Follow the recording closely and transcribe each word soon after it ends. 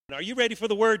Are you ready for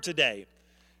the word today?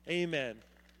 Amen.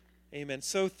 Amen.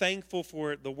 So thankful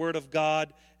for the word of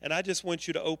God. And I just want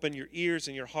you to open your ears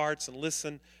and your hearts and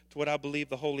listen to what I believe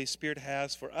the Holy Spirit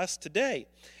has for us today.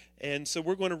 And so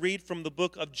we're going to read from the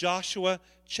book of Joshua,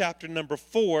 chapter number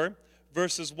 4,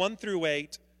 verses 1 through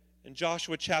 8, and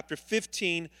Joshua chapter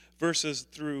 15, verses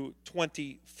through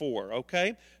 24.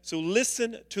 Okay? So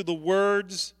listen to the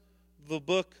words of the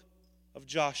book of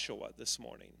Joshua this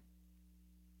morning.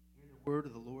 Word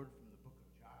of the Lord from the book of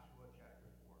Joshua,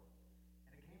 chapter 4.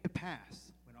 And it came to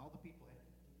pass, when all the people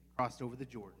had crossed over the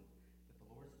Jordan, that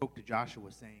the Lord spoke to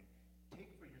Joshua, saying, Take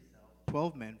for yourselves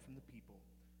 12 men from the people,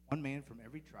 one man from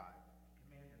every tribe, and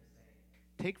command them,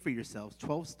 saying, Take for yourselves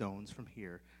 12 stones from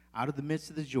here, out of the midst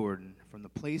of the Jordan, from the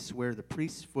place where the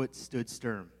priest's foot stood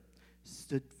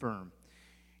firm.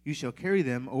 You shall carry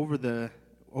them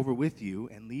over with you,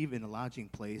 and leave in a lodging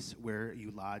place where you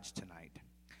lodge tonight.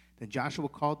 Then Joshua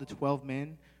called the 12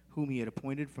 men whom he had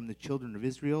appointed from the children of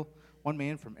Israel, one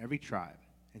man from every tribe.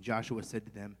 And Joshua said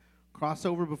to them, Cross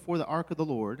over before the ark of the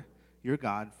Lord your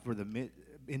God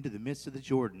into the midst of the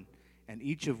Jordan, and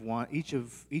each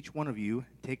one of you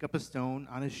take up a stone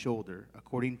on his shoulder,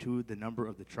 according to the number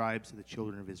of the tribes of the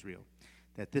children of Israel,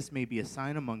 that this may be a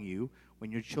sign among you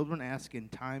when your children ask in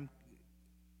time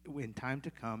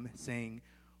to come, saying,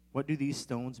 What do these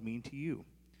stones mean to you?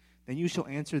 Then you shall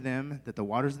answer them that the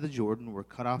waters of the Jordan were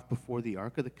cut off before the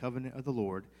ark of the covenant of the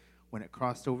Lord when it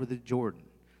crossed over the Jordan.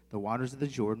 The waters of the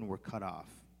Jordan were cut off.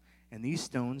 And these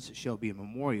stones shall be a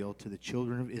memorial to the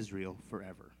children of Israel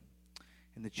forever.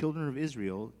 And the children of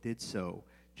Israel did so,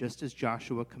 just as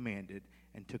Joshua commanded,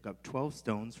 and took up 12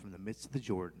 stones from the midst of the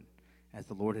Jordan, as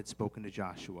the Lord had spoken to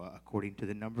Joshua, according to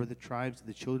the number of the tribes of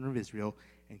the children of Israel,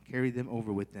 and carried them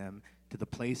over with them to the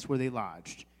place where they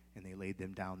lodged, and they laid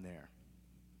them down there.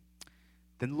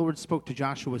 Then the Lord spoke to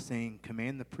Joshua, saying,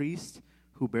 Command the priests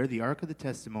who bear the ark of the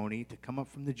testimony to come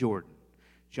up from the Jordan.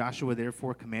 Joshua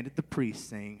therefore commanded the priests,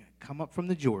 saying, Come up from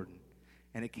the Jordan.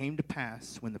 And it came to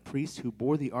pass, when the priests who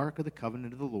bore the ark of the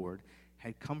covenant of the Lord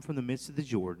had come from the midst of the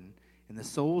Jordan, and the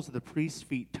soles of the priests'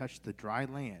 feet touched the dry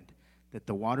land, that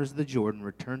the waters of the Jordan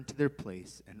returned to their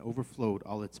place and overflowed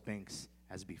all its banks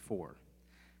as before.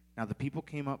 Now the people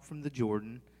came up from the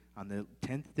Jordan on the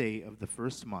 10th day of the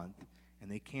first month, and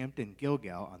they camped in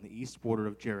Gilgal on the east border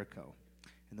of Jericho.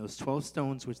 And those 12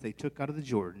 stones which they took out of the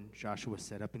Jordan, Joshua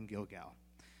set up in Gilgal.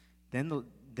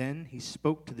 Then he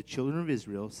spoke to the children of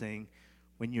Israel, saying,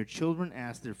 When your children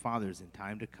ask their fathers in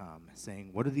time to come, saying,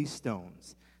 What are these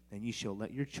stones? Then ye shall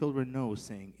let your children know,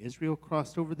 saying, Israel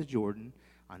crossed over the Jordan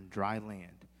on dry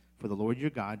land. For the Lord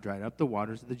your God dried up the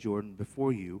waters of the Jordan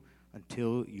before you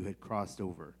until you had crossed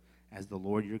over, as the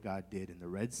Lord your God did in the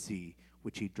Red Sea,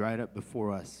 which he dried up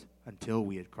before us until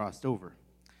we had crossed over.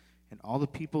 And all the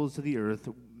peoples of the earth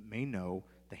may know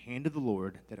the hand of the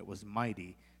Lord, that it was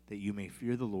mighty, that you may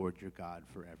fear the Lord your God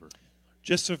forever.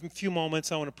 Just a few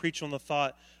moments, I want to preach on the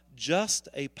thought, just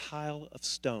a pile of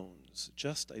stones.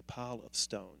 Just a pile of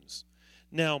stones.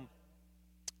 Now,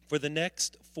 for the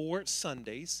next 4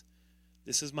 Sundays,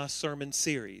 this is my sermon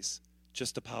series,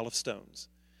 Just a Pile of Stones.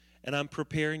 And I'm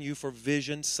preparing you for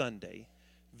Vision Sunday.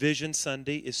 Vision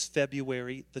Sunday is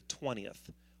February the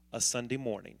 20th, a Sunday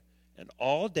morning. And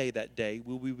all day that day,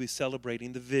 we will be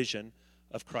celebrating the vision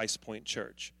of Christ Point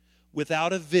Church.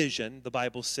 Without a vision, the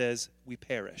Bible says we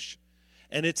perish.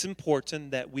 And it's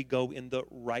important that we go in the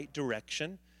right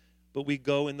direction, but we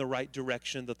go in the right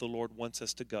direction that the Lord wants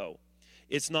us to go.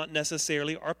 It's not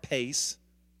necessarily our pace,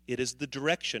 it is the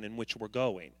direction in which we're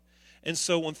going. And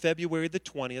so on February the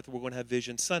 20th, we're going to have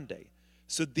Vision Sunday.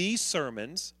 So these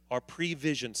sermons are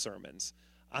pre-vision sermons.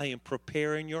 I am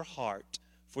preparing your heart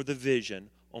for the vision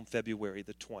on February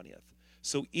the 20th.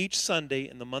 So each Sunday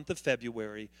in the month of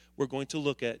February, we're going to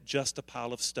look at just a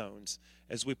pile of stones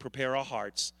as we prepare our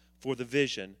hearts for the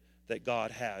vision that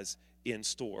God has in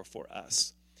store for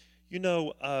us. You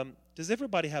know, does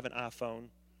everybody have an iPhone?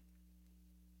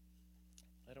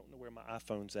 I don't know where my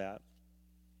iPhone's at.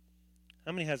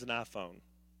 How many has an iPhone?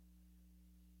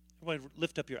 Everybody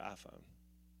lift up your iPhone.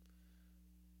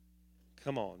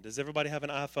 Come on. Does everybody have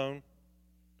an iPhone?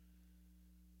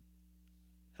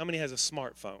 How many has a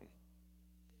smartphone?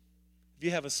 If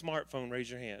you have a smartphone, raise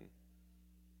your hand.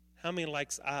 How many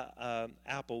likes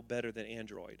Apple better than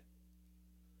Android?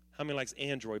 How many likes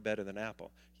Android better than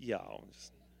Apple? Y'all.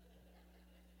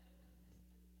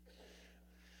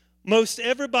 Most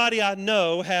everybody I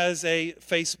know has a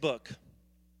Facebook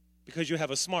because you have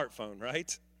a smartphone,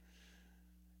 right?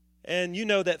 And you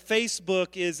know that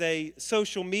Facebook is a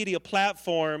social media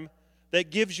platform that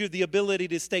gives you the ability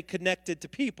to stay connected to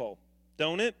people,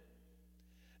 don't it?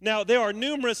 Now, there are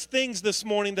numerous things this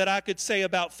morning that I could say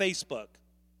about Facebook.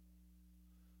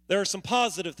 There are some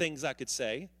positive things I could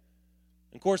say.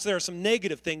 Of course, there are some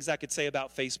negative things I could say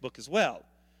about Facebook as well.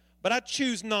 But I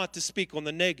choose not to speak on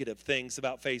the negative things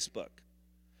about Facebook.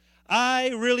 I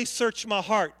really searched my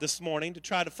heart this morning to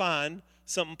try to find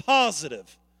something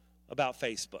positive about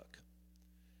Facebook.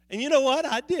 And you know what?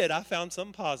 I did. I found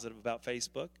something positive about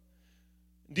Facebook.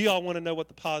 Do y'all want to know what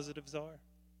the positives are?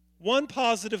 One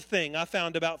positive thing I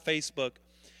found about Facebook,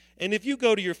 and if you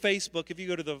go to your Facebook, if you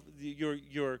go to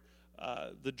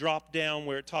the drop down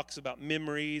where it talks about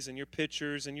memories and your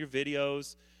pictures and your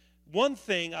videos, one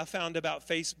thing I found about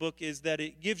Facebook is that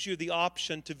it gives you the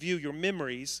option to view your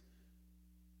memories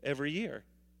every year.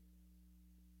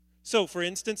 So, for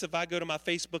instance, if I go to my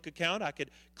Facebook account, I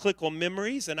could click on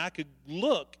memories and I could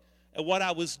look at what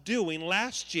I was doing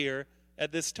last year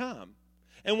at this time.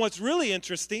 And what's really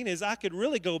interesting is I could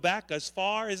really go back as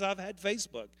far as I've had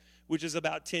Facebook, which is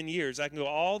about 10 years. I can go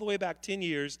all the way back 10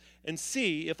 years and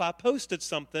see if I posted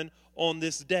something on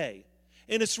this day.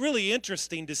 And it's really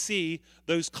interesting to see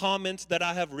those comments that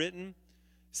I have written,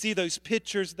 see those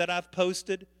pictures that I've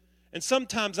posted. And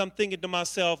sometimes I'm thinking to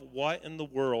myself, what in the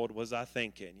world was I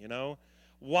thinking, you know?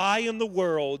 Why in the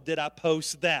world did I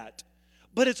post that?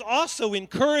 But it's also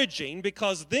encouraging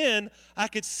because then I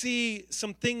could see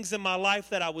some things in my life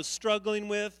that I was struggling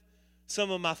with,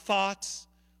 some of my thoughts,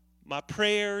 my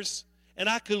prayers, and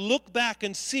I could look back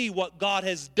and see what God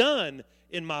has done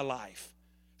in my life.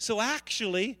 So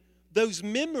actually, those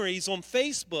memories on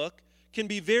Facebook can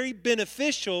be very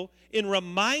beneficial in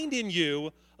reminding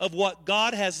you of what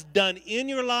God has done in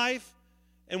your life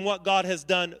and what God has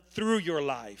done through your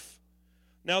life.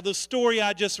 Now, the story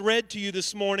I just read to you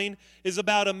this morning is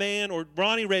about a man, or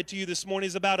Ronnie read to you this morning,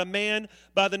 is about a man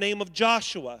by the name of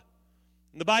Joshua.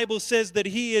 And the Bible says that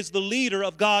he is the leader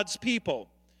of God's people.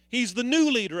 He's the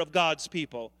new leader of God's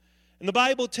people. And the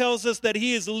Bible tells us that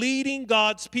he is leading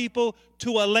God's people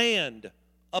to a land,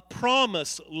 a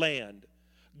promised land.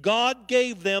 God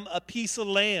gave them a piece of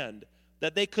land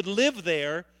that they could live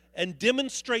there and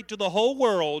demonstrate to the whole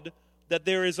world that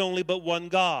there is only but one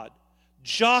God.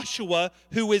 Joshua,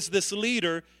 who is this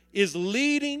leader, is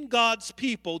leading God's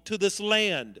people to this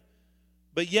land,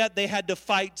 but yet they had to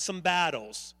fight some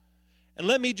battles. And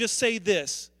let me just say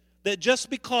this, that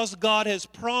just because God has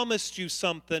promised you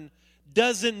something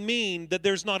doesn't mean that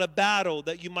there's not a battle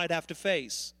that you might have to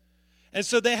face. And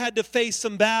so they had to face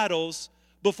some battles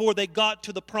before they got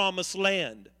to the promised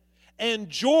land. And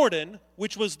Jordan,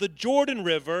 which was the Jordan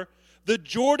River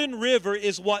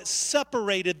is what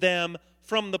separated them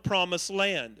from the promised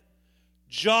land.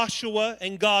 Joshua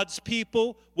and God's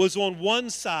people was on one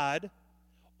side.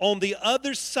 On the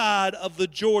other side of the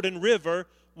Jordan River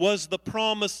was the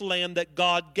promised land that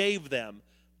God gave them.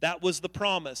 That was the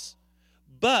promise.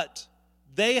 But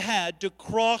they had to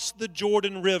cross the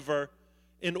Jordan River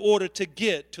in order to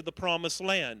get to the promised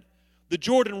land. The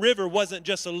Jordan River wasn't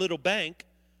just a little bank.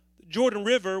 The Jordan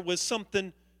River was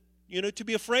something, to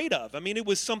be afraid of. I mean, it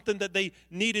was something that they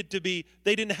needed to be.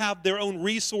 They didn't have their own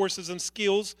resources and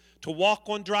skills to walk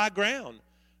on dry ground.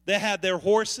 They had their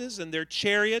horses and their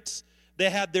chariots. They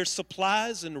had their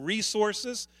supplies and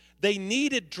resources. They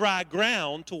needed dry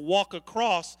ground to walk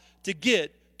across to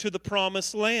get to the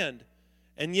promised land.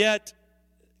 And yet,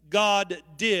 God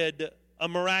did a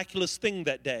miraculous thing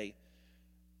that day.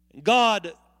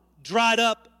 God dried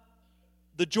up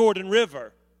the Jordan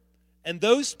River. And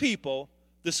those people,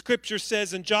 the scripture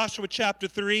says in Joshua chapter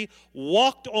 3,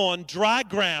 walked on dry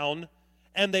ground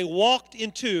and they walked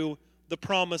into the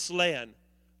promised land.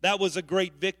 That was a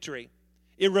great victory.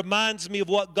 It reminds me of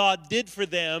what God did for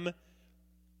them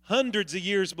hundreds of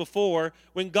years before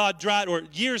when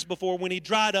years before when he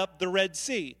dried up the Red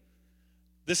Sea.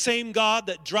 The same God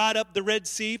that dried up the Red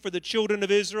Sea for the children of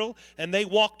Israel and they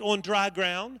walked on dry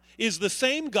ground is the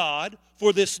same God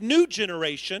for this new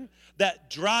generation that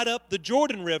dried up the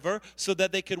Jordan River so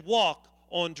that they could walk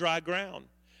on dry ground.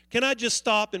 Can I just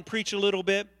stop and preach a little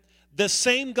bit? The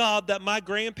same God that my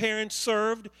grandparents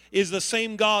served is the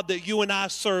same God that you and I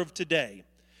serve today.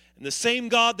 And the same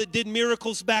God that did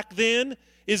miracles back then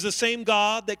is the same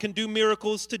God that can do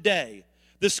miracles today.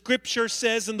 The scripture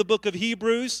says in the book of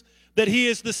Hebrews that he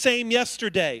is the same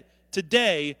yesterday,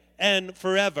 today, and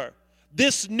forever.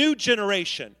 This new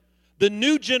generation, the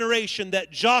new generation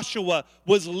that Joshua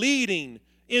was leading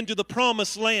into the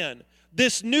promised land,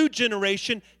 this new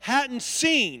generation hadn't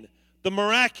seen the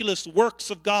miraculous works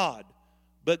of God.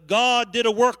 But God did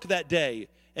a work that day,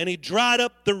 and he dried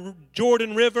up the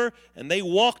Jordan River, and they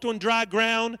walked on dry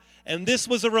ground, and this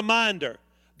was a reminder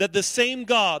that the same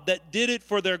God that did it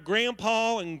for their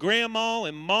grandpa and grandma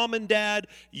and mom and dad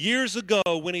years ago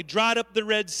when he dried up the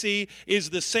Red Sea is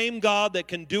the same God that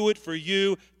can do it for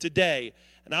you today.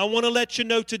 And I want to let you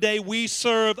know today we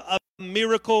serve a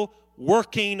miracle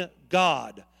working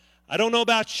God. I don't know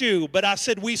about you, but I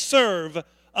said we serve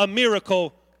a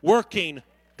miracle working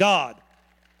God.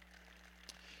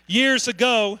 Years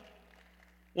ago,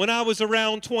 when I was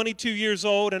around 22 years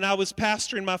old and I was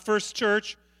pastoring my first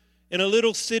church in a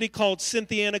little city called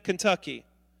Cynthiana, Kentucky,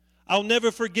 I'll never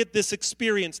forget this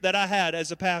experience that I had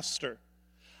as a pastor.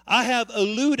 I have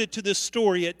alluded to this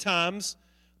story at times,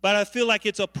 but I feel like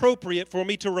it's appropriate for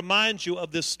me to remind you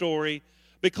of this story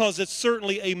because it's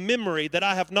certainly a memory that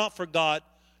I have not forgot,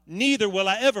 neither will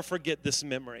I ever forget this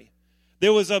memory.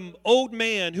 There was an old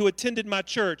man who attended my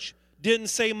church, didn't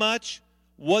say much,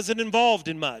 wasn't involved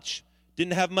in much,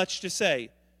 didn't have much to say,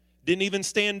 didn't even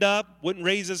stand up, wouldn't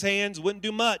raise his hands, wouldn't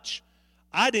do much.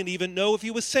 I didn't even know if he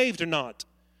was saved or not.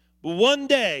 But one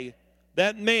day,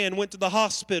 that man went to the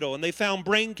hospital and they found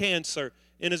brain cancer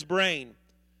in his brain.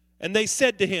 And they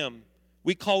said to him,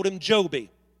 we called him Joby.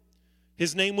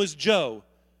 His name was Joe.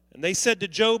 And they said to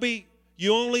Joby,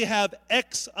 you only have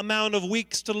X amount of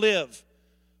weeks to live,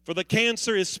 for the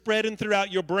cancer is spreading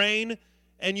throughout your brain,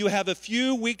 and you have a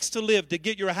few weeks to live to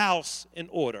get your house in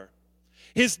order.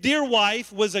 His dear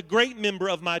wife was a great member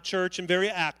of my church and very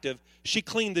active. She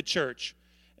cleaned the church.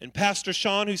 And Pastor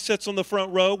Sean, who sits on the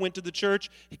front row, went to the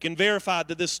church. He can verify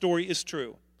that this story is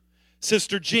true.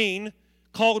 Sister Jean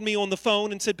called me on the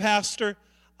phone and said, Pastor,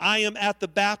 I am at the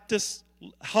Baptist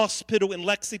Hospital in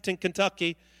Lexington,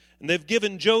 Kentucky, and they've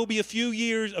given Joby a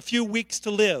few weeks to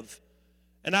live.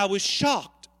 And I was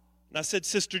shocked. And I said,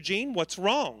 Sister Jean, what's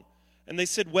wrong? And they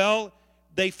said, well,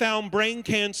 they found brain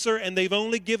cancer and they've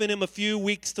only given him a few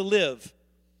weeks to live.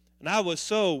 And I was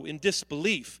so in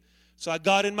disbelief. So I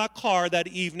got in my car that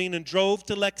evening and drove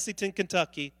to Lexington,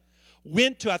 Kentucky,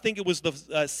 went to, I think it was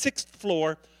the sixth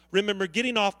floor. Remember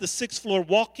getting off the sixth floor,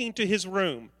 walking to his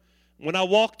room. When I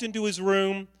walked into his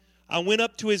room, I went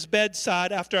up to his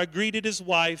bedside after I greeted his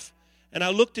wife, and I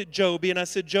looked at Joby and I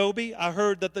said, Joby, I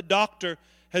heard that the doctor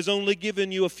has only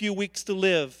given you a few weeks to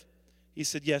live. He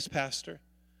said, yes, Pastor.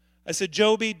 I said,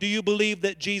 Joby, do you believe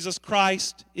that Jesus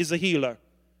Christ is a healer?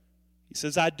 He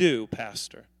says, I do,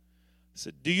 Pastor. I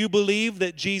said, do you believe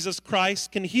that Jesus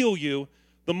Christ can heal you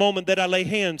the moment that I lay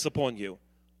hands upon you?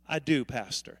 I do,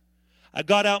 Pastor. I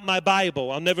got out my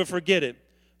Bible, I'll never forget it,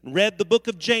 and read the book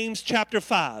of James chapter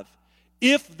 5.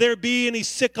 If there be any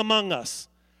sick among us,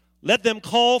 let them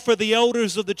call for the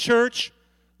elders of the church,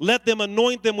 let them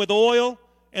anoint them with oil,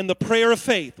 and the prayer of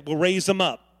faith will raise them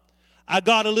up. I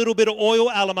got a little bit of oil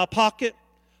out of my pocket,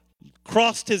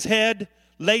 crossed his head,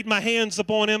 laid my hands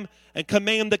upon him, and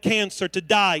commanded the cancer to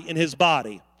die in his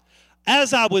body.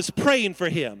 As I was praying for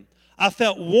him, I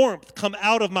felt warmth come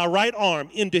out of my right arm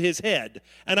into his head.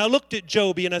 And I looked at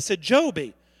Joby and I said,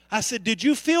 Joby, I said, did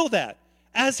you feel that?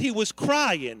 As he was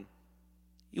crying,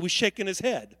 he was shaking his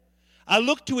head. I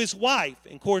looked to his wife,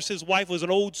 and of course his wife was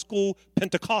an old school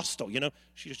Pentecostal,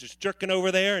 She was just jerking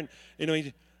over there,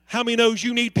 and how many knows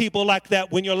you need people like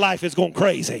that when your life is going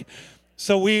crazy?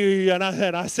 So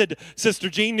I said, Sister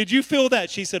Jean, did you feel that?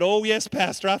 She said, oh yes,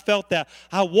 Pastor, I felt that.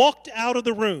 I walked out of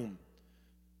the room,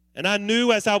 and I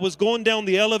knew as I was going down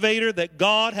the elevator that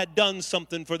God had done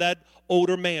something for that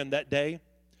older man that day.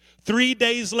 3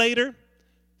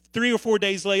 or 4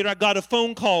 days later, I got a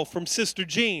phone call from Sister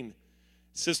Jean.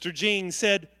 Sister Jean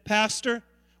said, Pastor,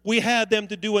 we had them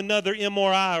to do another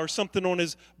MRI or something on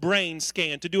his brain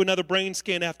scan, to do another brain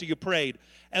scan after you prayed.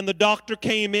 And the doctor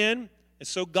came in, and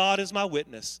so God is my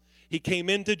witness. He came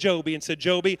into Joby and said,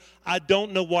 Joby, I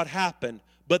don't know what happened,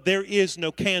 but there is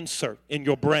no cancer in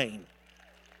your brain.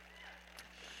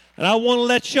 And I want to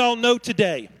let y'all know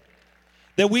today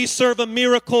that we serve a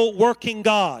miracle working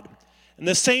God. And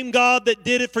the same God that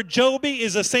did it for Joby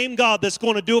is the same God that's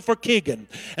going to do it for Keegan.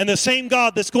 And the same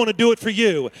God that's going to do it for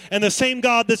you. And the same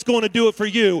God that's going to do it for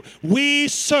you. We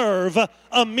serve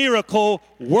a miracle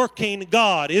working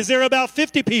God. Is there about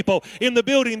 50 people in the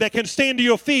building that can stand to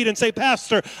your feet and say,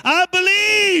 Pastor, I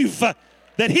believe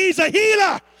that he's a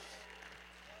healer.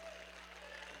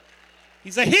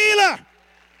 He's a healer.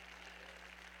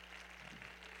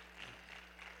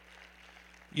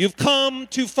 You've come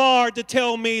too far to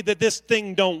tell me that this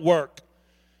thing don't work.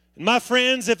 And my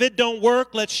friends, if it don't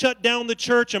work, let's shut down the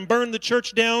church and burn the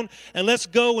church down, and let's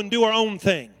go and do our own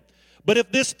thing. But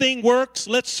if this thing works,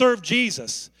 let's serve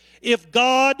Jesus. If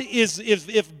Baal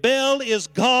is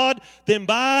God, then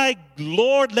by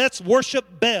Lord, let's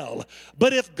worship Baal.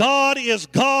 But if God is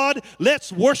God, let's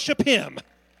worship him.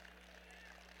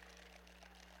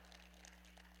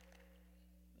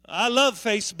 I love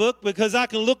Facebook because I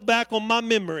can look back on my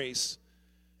memories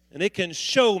and it can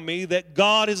show me that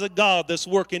God is a God that's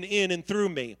working in and through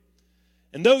me.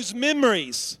 And those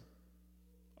memories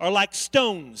are like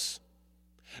stones.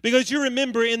 Because you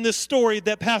remember in this story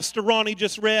that Pastor Ronnie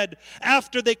just read,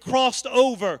 after they crossed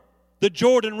over the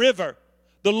Jordan River,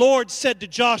 the Lord said to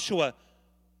Joshua,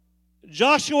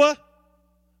 Joshua,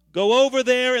 go over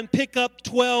there and pick up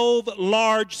 12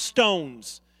 large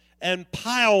stones and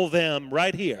pile them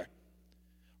right here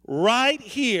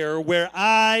where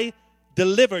I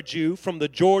delivered you from the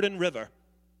Jordan River.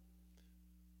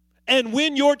 And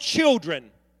when your children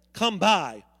come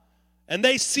by and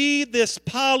they see this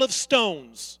pile of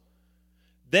stones,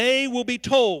 they will be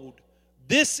told,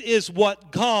 this is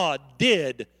what God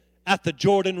did at the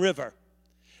Jordan River.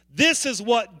 This is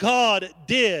what God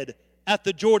did at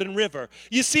the Jordan River.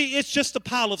 You see, it's just a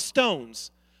pile of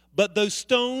stones, but those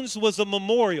stones was a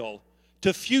memorial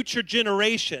to future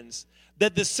generations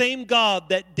that the same God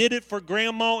that did it for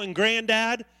grandma and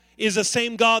granddad is the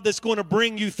same God that's going to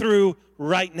bring you through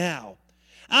right now.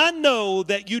 I know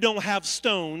that you don't have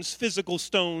stones, physical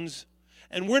stones,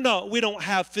 and we don't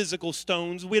have physical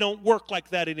stones. We don't work like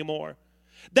that anymore.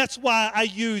 That's why I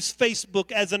use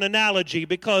Facebook as an analogy,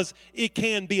 because it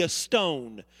can be a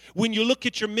stone. When you look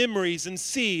at your memories and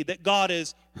see that God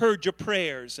has heard your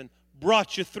prayers and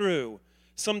brought you through,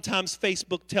 sometimes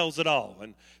Facebook tells it all.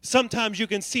 And sometimes you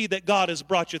can see that God has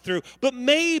brought you through. But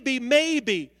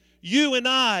maybe you and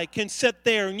I can sit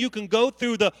there and you can go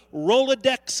through the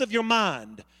Rolodex of your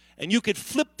mind and you could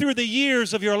flip through the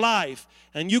years of your life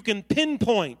and you can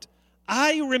pinpoint,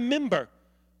 I remember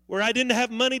where I didn't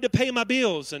have money to pay my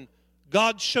bills and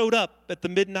God showed up at the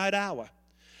midnight hour.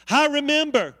 I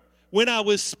remember when I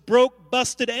was broke,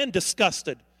 busted, and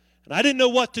disgusted and I didn't know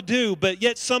what to do, but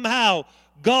yet somehow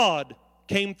God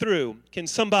came through. Can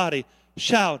somebody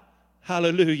shout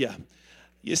hallelujah?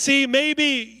 You see,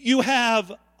 maybe you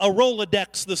have a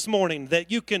Rolodex this morning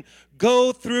that you can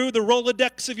go through the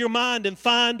Rolodex of your mind and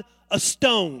find a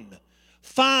stone,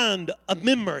 find a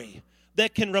memory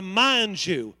that can remind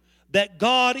you that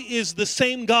God is the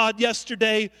same God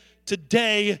yesterday,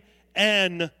 today,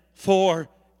 and forever.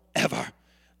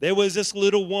 There was this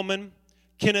little woman,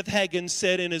 Kenneth Hagin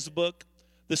said in his book,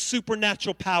 The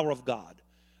Supernatural Power of God.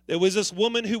 There was this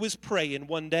woman who was praying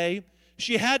one day.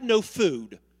 She had no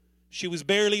food. She was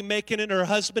barely making it. Her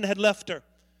husband had left her.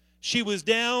 She was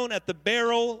down at the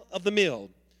barrel of the mill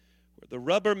where the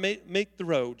rubber make the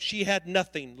road. She had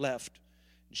nothing left.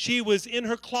 She was in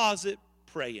her closet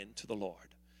praying to the Lord.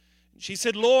 She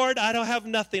said, Lord, I don't have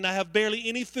nothing. I have barely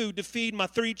any food to feed my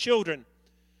 3 children.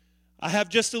 I have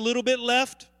just a little bit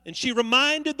left. And she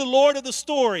reminded the Lord of the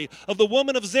story of the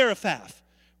woman of Zarephath,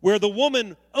 where the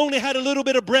woman only had a little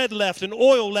bit of bread left and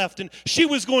oil left, and she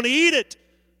was going to eat it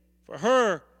for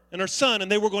her and her son,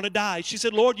 and they were going to die. She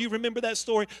said, Lord, you remember that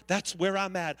story? That's where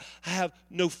I'm at. I have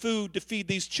no food to feed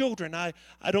these children. I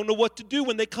don't know what to do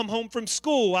when they come home from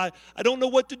school. I don't know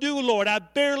what to do, Lord. I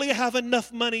barely have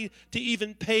enough money to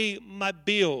even pay my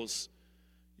bills.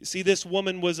 You see, this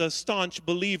woman was a staunch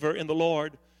believer in the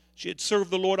Lord. She had served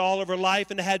the Lord all of her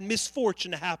life and had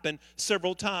misfortune happen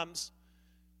several times.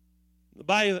 The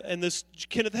Bible, and this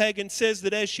Kenneth Hagin says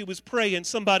that as she was praying,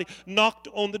 somebody knocked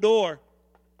on the door.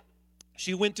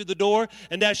 She went to the door,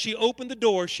 and as she opened the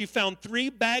door, she found 3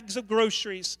 bags of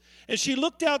groceries. And she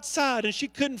looked outside, and she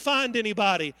couldn't find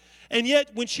anybody. And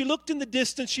yet, when she looked in the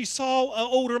distance, she saw an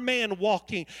older man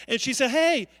walking. And she said,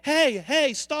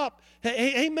 hey, stop.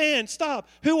 Hey, man, stop.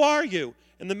 Who are you?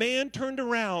 And the man turned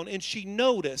around, and she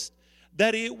noticed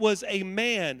that it was a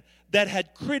man that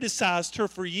had criticized her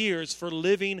for years for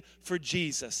living for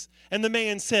Jesus. And the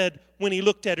man said, when he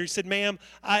looked at her, he said, ma'am,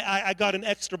 I got an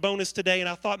extra bonus today, and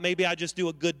I thought maybe I'd just do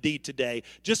a good deed today.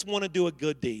 Just want to do a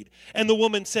good deed. And the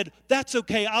woman said, that's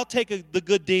okay, I'll take the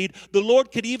good deed. The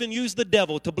Lord could even use the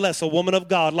devil to bless a woman of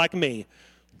God like me.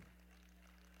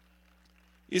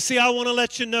 You see, I want to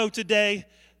let you know today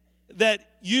that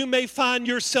you may find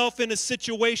yourself in a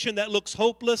situation that looks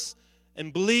hopeless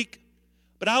and bleak,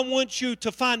 but I want you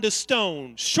to find a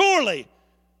stone. Surely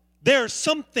there's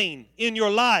something in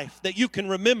your life that you can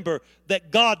remember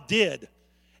that God did.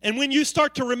 And when you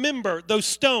start to remember those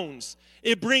stones,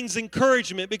 it brings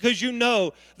encouragement, because you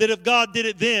know that if God did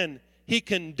it then, He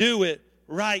can do it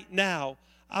right now.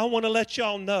 I want to let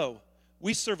y'all know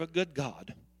we serve a good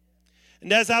God.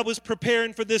 And as I was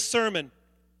preparing for this sermon,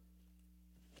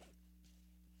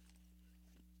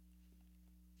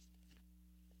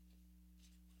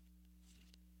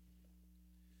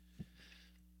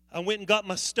 I went and got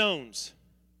my stones.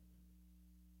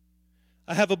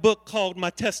 I have a book called My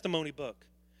Testimony Book.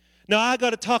 Now, I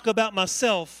got to talk about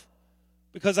myself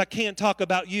because I can't talk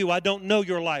about you. I don't know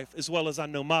your life as well as I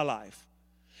know my life.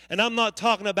 And I'm not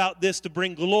talking about this to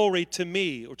bring glory to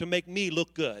me or to make me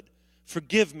look good.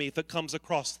 Forgive me if it comes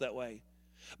across that way.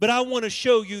 But I want to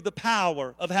show you the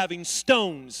power of having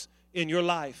stones in your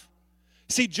life.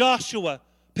 See, Joshua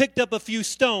picked up a few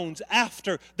stones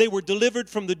after they were delivered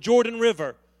from the Jordan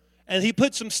River, and he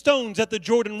put some stones at the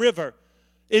Jordan River.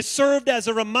 It served as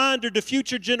a reminder to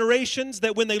future generations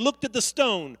that when they looked at the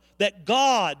stone, that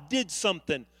God did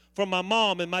something for my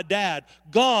mom and my dad.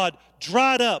 God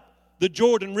dried up the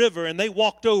Jordan River, and they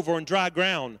walked over on dry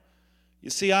ground. You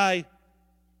see, I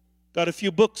got a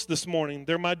few books this morning.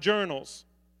 They're my journals.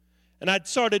 And I'd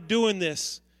started doing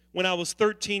this when I was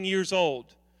 13 years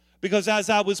old. Because as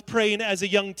I was praying as a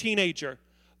young teenager,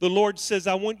 the Lord says,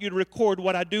 I want you to record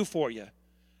what I do for you.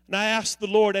 And I asked the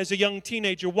Lord as a young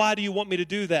teenager, why do you want me to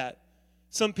do that?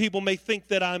 Some people may think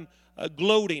that I'm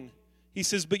gloating. He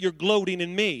says, but you're gloating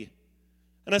in me.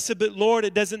 And I said, but Lord,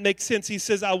 it doesn't make sense. He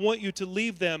says, I want you to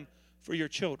leave them for your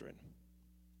children.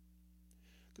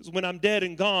 Because when I'm dead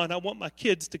and gone, I want my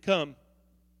kids to come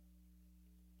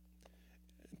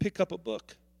and pick up a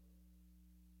book.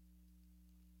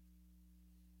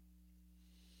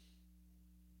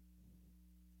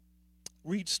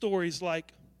 Read stories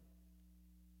like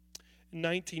in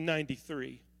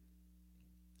 1993,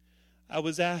 I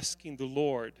was asking the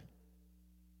Lord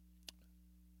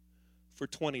for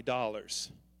 $20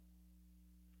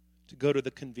 to go to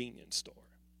the convenience store.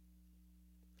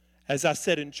 As I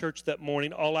said in church that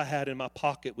morning, all I had in my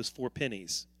pocket was 4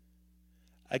 pennies.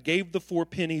 I gave the 4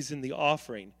 pennies in the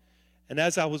offering, and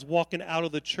as I was walking out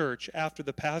of the church after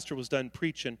the pastor was done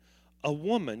preaching, a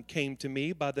woman came to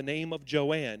me by the name of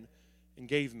Joanne and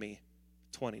gave me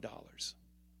 $20.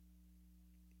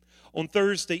 On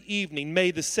Thursday evening,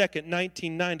 May the 2nd,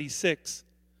 1996,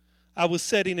 I was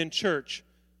sitting in church,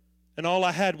 and all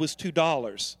I had was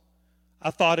 $2.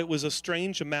 I thought it was a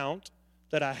strange amount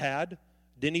that I had.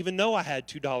 Didn't even know I had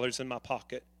 $2 in my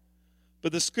pocket.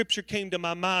 But the scripture came to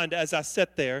my mind as I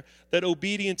sat there that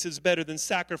obedience is better than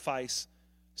sacrifice.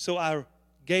 So I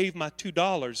gave my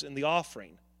 $2 in the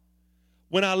offering.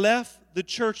 When I left the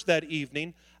church that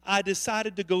evening, I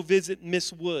decided to go visit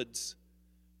Miss Woods.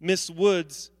 Miss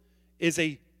Woods is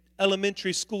a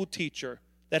elementary school teacher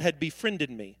that had befriended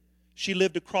me. She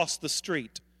lived across the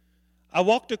street. I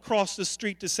walked across the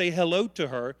street to say hello to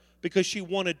her because she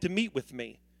wanted to meet with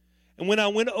me. And when I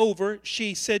went over,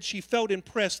 she said she felt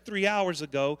impressed 3 hours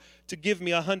ago to give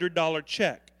me a $100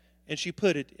 check, and she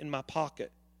put it in my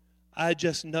pocket. I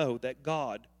just know that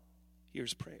God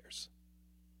hears prayers.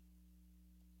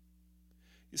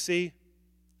 You see,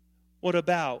 what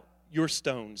about your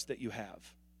stones that you have?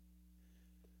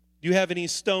 Do you have any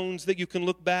stones that you can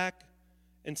look back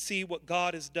and see what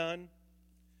God has done?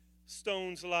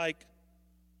 Stones like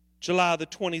July the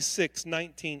 26th,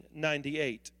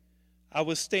 1998. I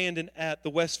was standing at the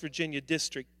West Virginia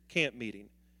District camp meeting.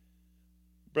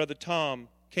 Brother Tom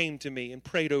came to me and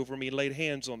prayed over me, laid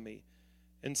hands on me,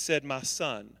 and said, my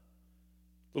son,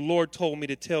 the Lord told me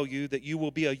to tell you that you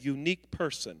will be a unique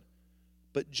person,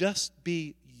 but just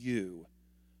be you,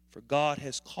 for God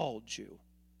has called you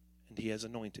and he has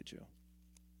anointed you.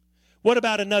 What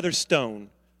about another stone?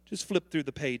 Just flip through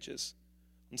the pages.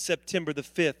 On September the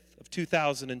 5th of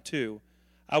 2002,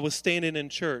 I was standing in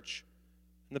church,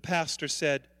 and the pastor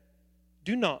said,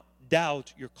 do not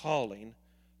doubt your calling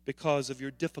because of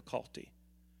your difficulty.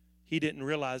 He didn't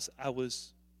realize I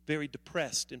was very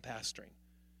depressed in pastoring.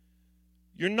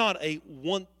 You're not a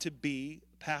want-to-be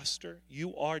pastor.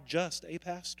 You are just a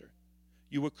pastor.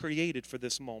 You were created for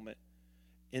this moment.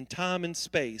 In time and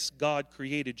space, God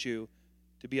created you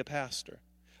to be a pastor.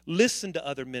 Listen to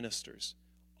other ministers.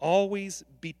 Always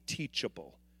be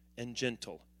teachable and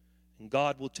gentle, and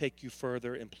God will take you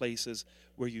further in places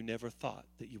where you never thought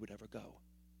that you would ever go.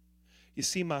 You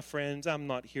see, my friends, I'm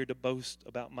not here to boast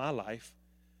about my life.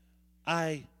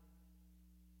 I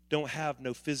don't have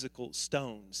no physical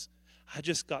stones. I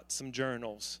just got some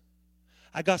journals.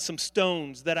 I got some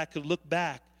stones that I could look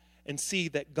back and see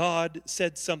that God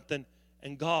said something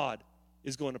and God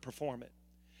is going to perform it.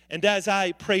 And as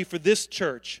I pray for this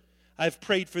church, I've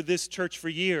prayed for this church for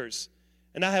years,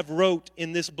 and I have wrote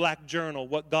in this black journal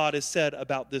what God has said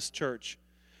about this church.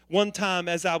 One time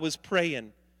as I was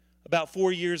praying, about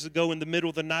 4 years ago in the middle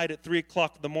of the night at 3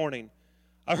 o'clock in the morning,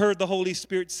 I heard the Holy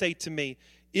Spirit say to me,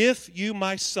 if you,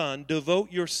 my son,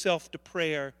 devote yourself to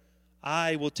prayer,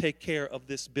 I will take care of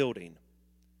this building.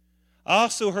 I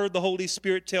also heard the Holy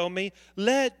Spirit tell me,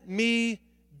 let me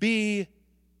be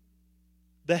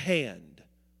the hand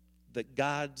that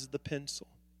guides the pencil.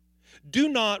 Do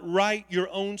not write your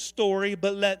own story,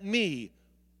 but let me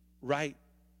write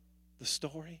the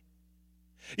story?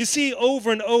 You see,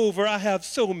 over and over, I have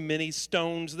so many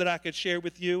stones that I could share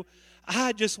with you.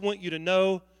 I just want you to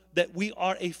know that we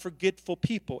are a forgetful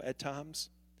people at times.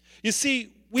 You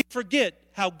see, we forget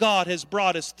how God has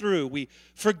brought us through. We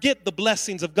forget the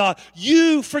blessings of God.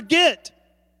 You forget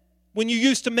when you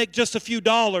used to make just a few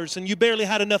dollars and you barely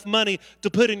had enough money to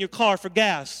put in your car for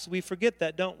gas. We forget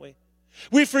that, don't we?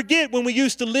 We forget when we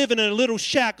used to live in a little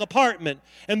shack apartment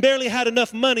and barely had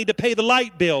enough money to pay the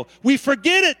light bill. We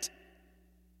forget it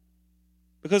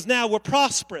because now we're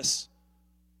prosperous.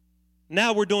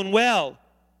 Now we're doing well.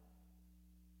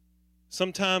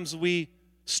 Sometimes we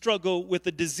struggle with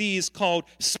a disease called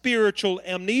spiritual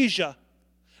amnesia,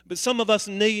 but some of us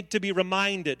need to be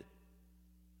reminded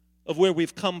of where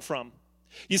we've come from.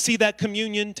 You see that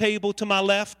communion table to my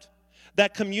left?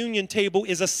 That communion table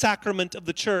is a sacrament of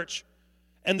the church.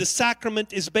 And the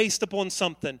sacrament is based upon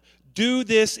something. Do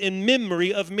this in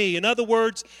memory of me. In other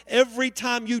words, every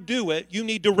time you do it, you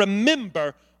need to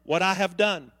remember what I have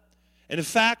done. And in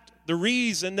fact, the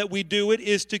reason that we do it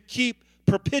is to keep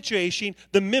perpetuating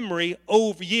the memory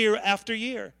over year after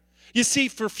year. You see,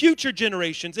 for future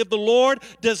generations, if the Lord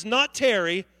does not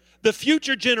tarry, the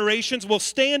future generations will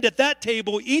stand at that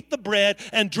table, eat the bread,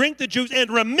 and drink the juice, and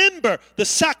remember the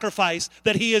sacrifice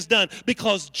that he has done,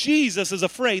 because Jesus is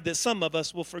afraid that some of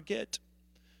us will forget.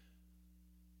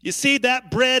 You see, that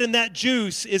bread and that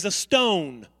juice is a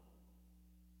stone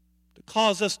to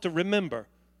cause us to remember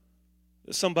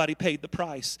that somebody paid the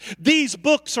price. These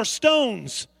books are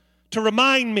stones to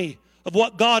remind me of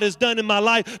what God has done in my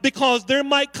life, because there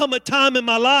might come a time in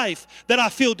my life that I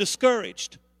feel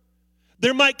discouraged.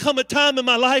 There might come a time in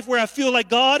my life where I feel like,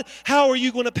 God, how are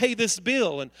you going to pay this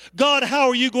bill? And God, how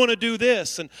are you going to do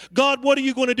this? And God, what are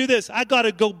you going to do this? I got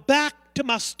to go back to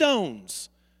my stones.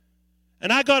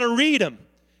 And I got to read them.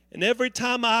 And every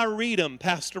time I read them,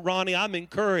 Pastor Ronnie, I'm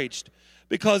encouraged,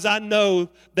 because I know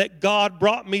that God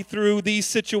brought me through these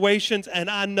situations, and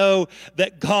I know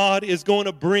that God is going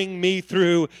to bring me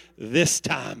through this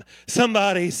time.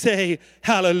 Somebody say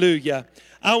hallelujah.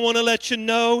 I want to let you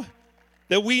know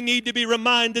that we need to be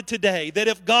reminded today that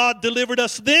if God delivered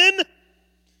us then,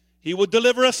 he will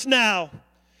deliver us now.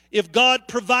 If God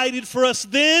provided for us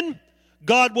then,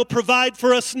 God will provide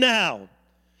for us now.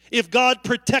 If God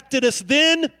protected us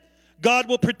then, God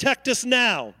will protect us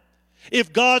now.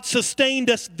 If God sustained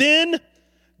us then,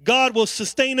 God will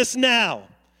sustain us now.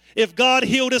 If God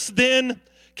healed us then,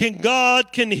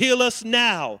 God can heal us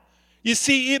now. You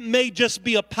see, it may just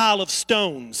be a pile of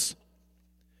stones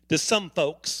to some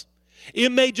folks.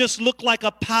 It may just look like a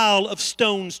pile of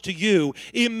stones to you.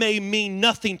 It may mean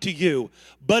nothing to you,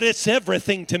 but it's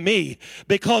everything to me,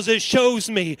 because it shows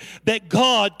me that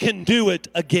God can do it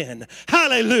again.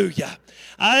 Hallelujah.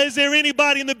 Is there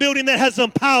anybody in the building that has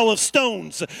some pile of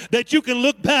stones that you can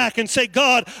look back and say,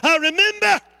 God, I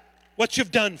remember what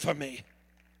you've done for me?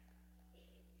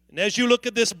 And as you look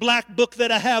at this black book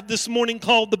that I have this morning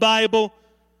called the Bible,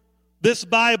 this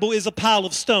Bible is a pile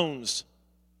of stones.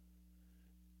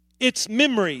 It's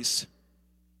memories.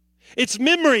 It's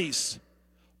memories,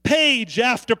 page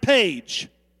after page.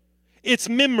 It's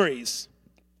memories.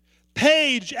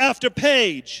 Page after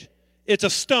page, it's a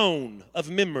stone of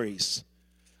memories.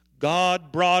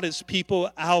 God brought his people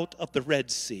out of the Red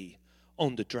Sea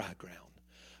on the dry ground.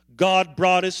 God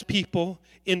brought his people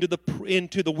into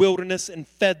the wilderness and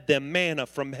fed them manna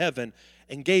from heaven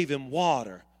and gave them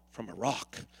water from a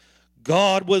rock.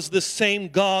 God was the same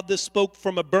God that spoke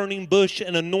from a burning bush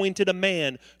and anointed a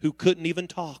man who couldn't even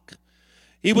talk.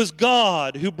 He was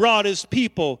God who brought his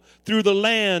people through the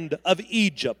land of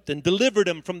Egypt and delivered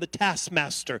them from the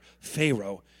taskmaster,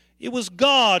 Pharaoh. It was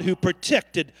God who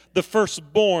protected the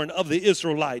firstborn of the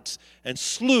Israelites and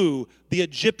slew the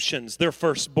Egyptians, their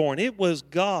firstborn. It was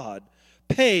God.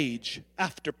 Page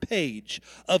after page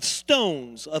of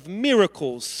stones, of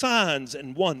miracles, signs,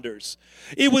 and wonders.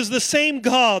 It was the same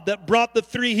God that brought the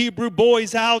 3 Hebrew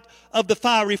boys out of the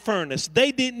fiery furnace.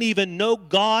 They didn't even know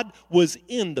God was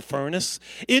in the furnace.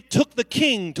 It took the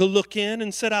king to look in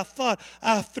and said, I thought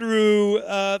I threw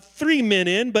 3 men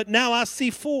in, but now I see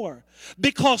 4.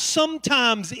 Because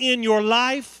sometimes in your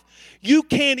life, you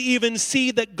can't even see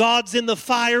that God's in the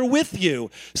fire with you.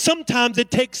 Sometimes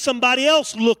it takes somebody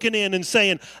else looking in and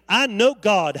saying, I know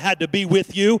God had to be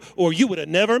with you or you would have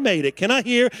never made it. Can I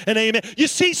hear an amen? You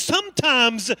see,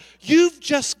 sometimes you've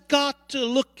just got to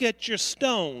look at your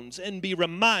stones and be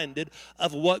reminded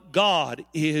of what God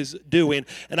is doing.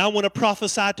 And I want to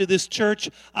prophesy to this church.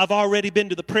 I've already been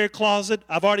to the prayer closet.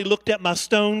 I've already looked at my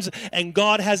stones, and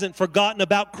God hasn't forgotten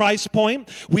about Christ Point.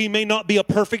 We may not be a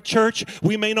perfect church.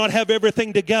 We may not not have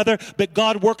everything together, but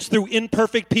God works through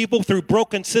imperfect people, through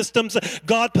broken systems.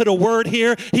 God put a word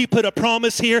here. He put a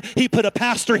promise here. He put a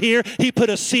pastor here. He put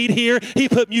a seed here. He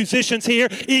put musicians here.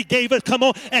 He gave us, come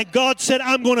on, and God said,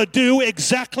 I'm going to do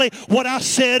exactly what I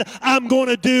said I'm going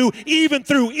to do, even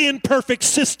through imperfect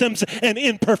systems and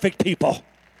imperfect people.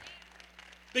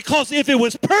 Because if it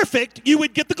was perfect, you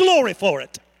would get the glory for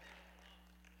it.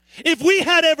 If we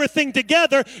had everything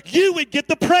together, you would get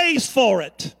the praise for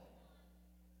it.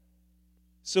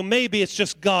 So maybe it's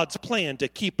just God's plan to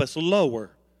keep us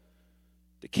lower,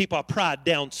 to keep our pride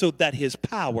down so that his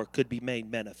power could be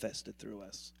made manifested through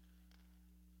us.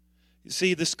 You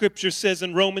see, the scripture says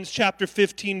in Romans chapter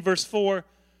 15, verse 4,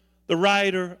 the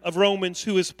writer of Romans,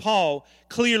 who is Paul,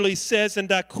 clearly says, and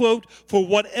I quote, "For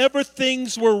whatever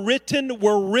things were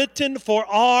written for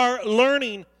our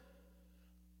learning,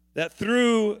 that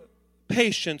through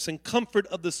patience and comfort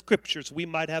of the scriptures we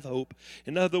might have hope."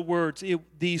 In other words,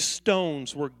 these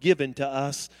stones were given to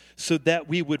us so that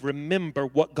we would remember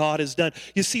what God has done.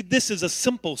 You see, this is a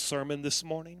simple sermon this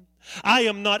morning. I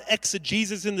am not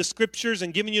exegesis in the scriptures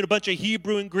and giving you a bunch of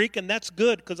Hebrew and Greek, and that's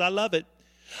good because I love it.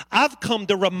 I've come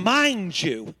to remind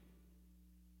you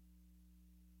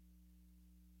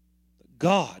that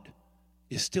God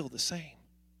is still the same.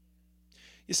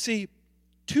 You see,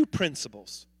 two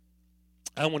principles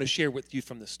I want to share with you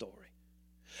from the story.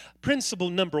 Principle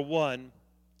number one,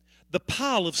 the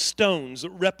pile of stones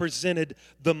represented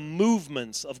the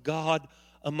movements of God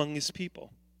among his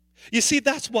people. You see,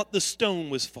 that's what the stone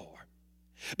was for.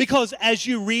 Because as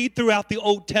you read throughout the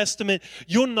Old Testament,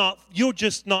 you'll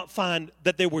just not find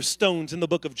that there were stones in the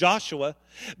book of Joshua,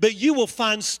 but you will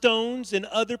find stones in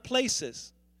other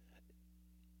places.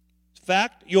 In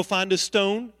fact, you'll find a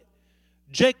stone.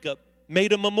 Jacob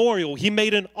made a memorial. He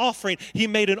made an offering. He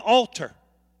made an altar.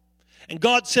 And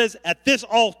God says, at this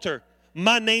altar,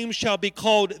 my name shall be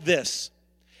called this.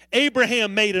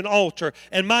 Abraham made an altar,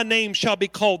 and my name shall be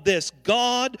called this.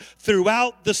 God,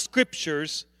 throughout the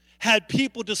scriptures, had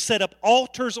people to set up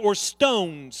altars or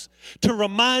stones to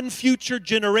remind future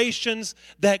generations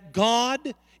that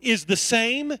God is the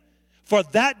same for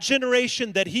that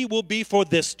generation that he will be for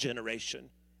this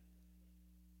generation.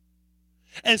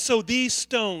 And so these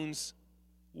stones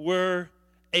were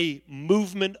a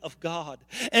movement of God.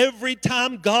 Every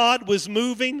time God was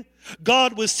moving,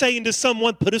 God was saying to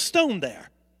someone, put a stone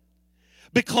there.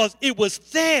 Because it was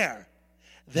there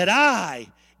that I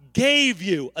gave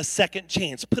you a second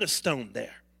chance. Put a stone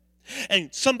there.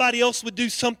 And somebody else would do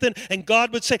something, and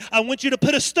God would say, I want you to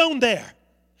put a stone there.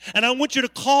 And I want you to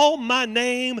call my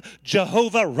name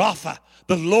Jehovah Rapha,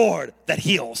 the Lord that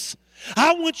heals.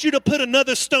 I want you to put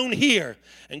another stone here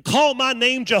and call my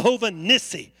name Jehovah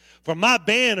Nissi, for my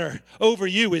banner over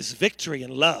you is victory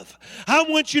and love. I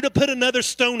want you to put another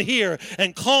stone here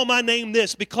and call my name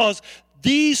this, because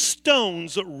these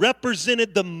stones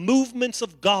represented the movements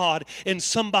of God in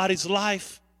somebody's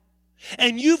life.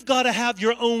 And you've got to have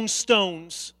your own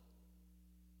stones.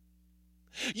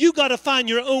 You got to find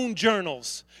your own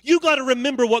journals. You got to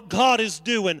remember what God is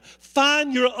doing.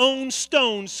 Find your own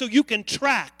stones so you can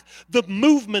track the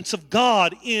movements of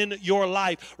God in your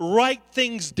life. Write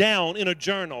things down in a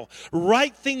journal.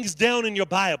 Write things down in your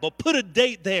Bible. Put a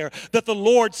date there that the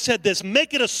Lord said this.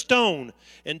 Make it a stone.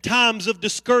 In times of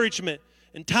discouragement,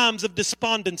 in times of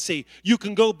despondency, you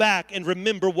can go back and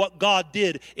remember what God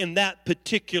did in that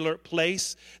particular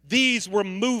place. These were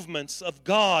movements of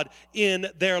God in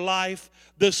their life.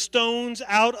 The stones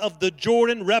out of the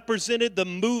Jordan represented the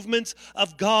movements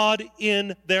of God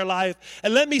in their life.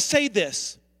 And let me say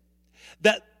this,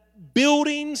 that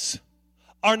buildings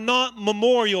are not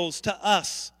memorials to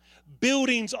us.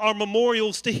 Buildings are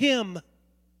memorials to Him.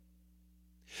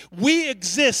 We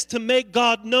exist to make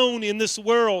God known in this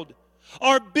world.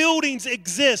 Our buildings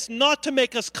exist not to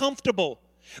make us comfortable.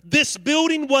 This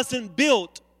building wasn't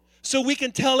built so we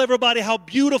can tell everybody how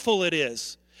beautiful it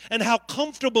is and how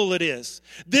comfortable it is.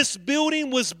 This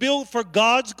building was built for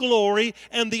God's glory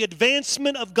and the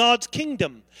advancement of God's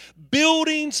kingdom.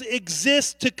 Buildings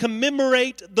exist to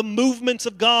commemorate the movements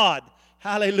of God.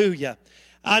 Hallelujah.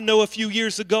 I know a few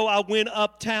years ago I went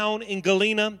uptown in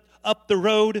Galena, up the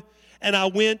road, and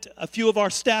a few of our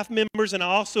staff members, and I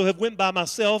also have went by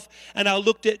myself, and I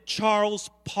looked at Charles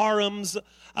Parham's,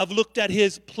 I've looked at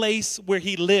his place where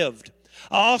he lived.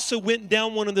 I also went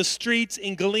down one of the streets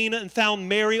in Galena and found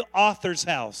Mary Arthur's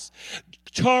house.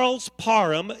 Charles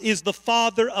Parham is the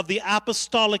father of the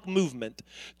apostolic movement.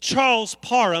 Charles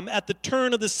Parham, at the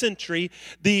turn of the century,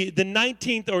 in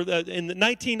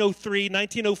 1903,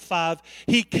 1905,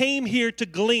 he came here to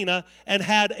Galena and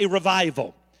had a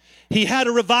revival. He had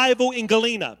a revival in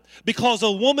Galena because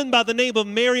a woman by the name of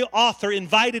Mary Arthur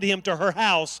invited him to her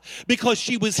house because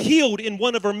she was healed in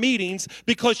one of her meetings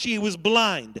because she was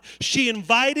blind. She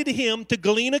invited him to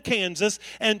Galena, Kansas,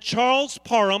 and Charles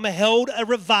Parham held a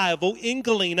revival in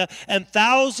Galena, and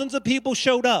thousands of people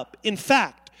showed up. In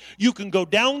fact, you can go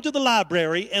down to the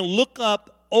library and look up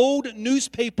old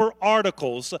newspaper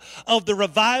articles of the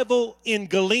revival in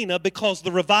Galena, because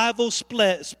the revival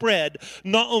spread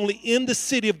not only in the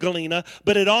city of Galena,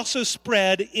 but it also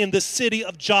spread in the city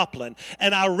of Joplin.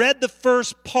 And I read the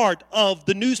first part of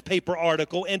the newspaper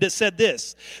article, and it said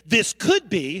this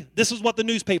is what the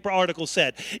newspaper article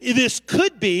said, this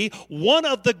could be one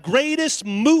of the greatest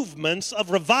movements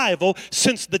of revival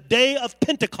since the day of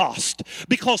Pentecost,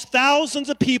 because thousands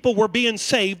of people were being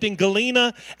saved in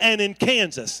Galena and in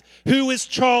Kansas. Who is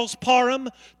Charles Parham?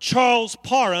 Charles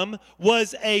Parham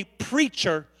was a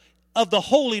preacher of the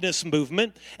holiness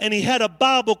movement, and he had a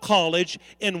Bible college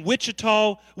in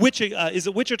Wichita,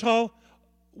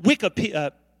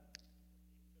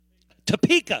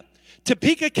 Topeka,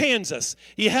 Kansas.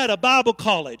 He had a Bible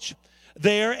college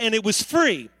there, and it was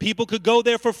free. People could go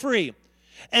there for free.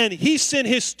 And he sent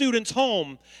his students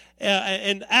home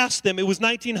and asked them, it was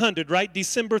 1900, right?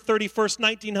 December 31st,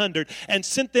 1900, and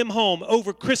sent them home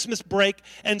over Christmas break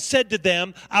and said to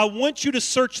them, I want you to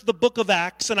search the book of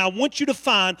Acts, and I want you to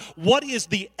find what is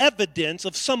the evidence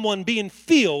of someone being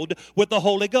filled with the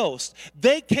Holy Ghost.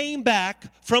 They came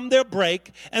back from their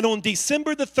break, and on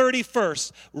December the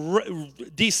 31st,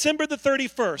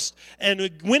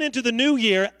 and went into the new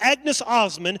year, Agnes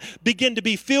Osmond began to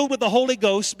be filled with the Holy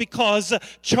Ghost because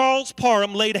Charles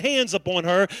Parham laid hands upon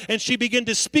her, and she began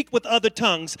to speak with other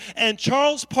tongues. And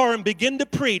Charles Parham began to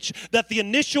preach that the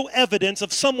initial evidence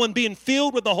of someone being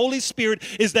filled with the Holy Spirit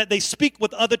is that they speak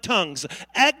with other tongues.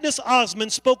 Agnes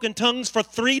Osmond spoke in tongues for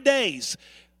 3 days.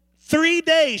 3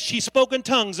 days she spoke in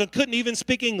tongues and couldn't even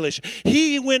speak English.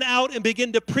 He went out and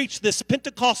began to preach this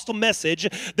Pentecostal message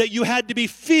that you had to be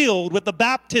filled with the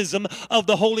baptism of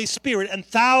the Holy Spirit. And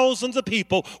thousands of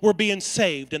people were being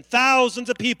saved. And thousands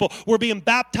of people were being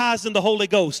baptized in the Holy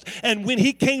Ghost. And when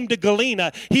he came to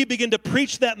Galena, he began to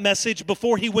preach that message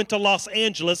before he went to Los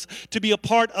Angeles to be a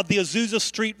part of the Azusa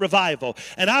Street revival.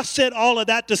 And I said all of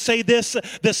that to say this: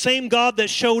 the same God that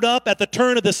showed up at the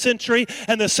turn of the century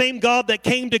and the same God that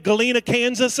came to Galena,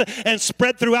 Kansas, and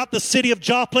spread throughout the city of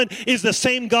Joplin is the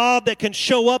same God that can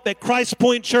show up at Christ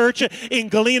Point Church in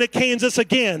Galena, Kansas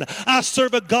again. I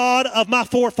serve a God of my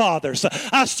forefathers.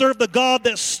 I serve the God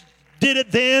that did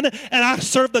it then, and I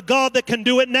serve the God that can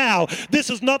do it now. This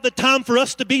is not the time for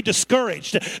us to be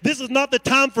discouraged. This is not the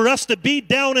time for us to be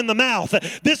down in the mouth.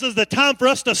 This is the time for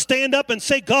us to stand up and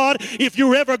say, God, if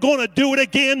you're ever going to do it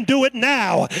again, do it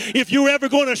now. If you're ever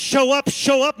going to show up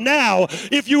now.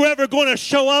 If you're ever going to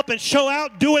show up and show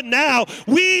out, do it now.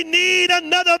 We need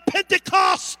another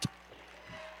Pentecost,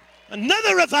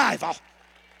 another revival.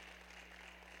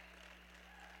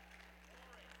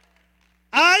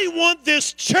 I want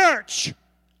this church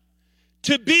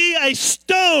to be a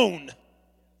stone.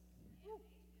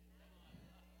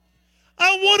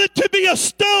 I want it to be a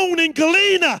stone in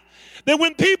Galena, that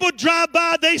when people drive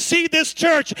by, they see this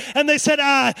church and they said,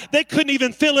 they couldn't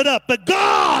even fill it up. But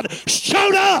God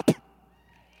showed up.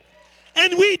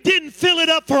 And we didn't fill it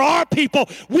up for our people.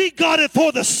 We got it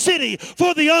for the city,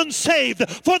 for the unsaved,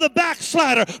 for the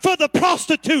backslider, for the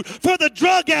prostitute, for the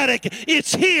drug addict.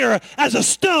 It's here as a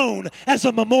stone, as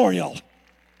a memorial.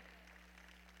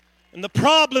 And the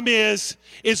problem is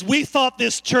we thought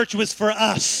this church was for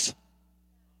us.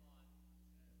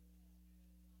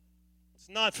 It's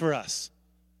not for us.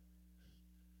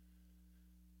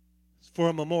 It's for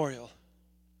a memorial.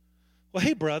 Well,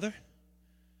 hey, brother,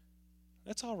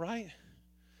 that's all right.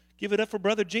 Give it up for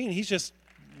Brother Gene. He's just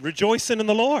rejoicing in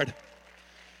the Lord.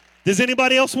 Does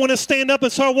anybody else want to stand up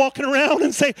and start walking around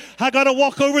and say, I got to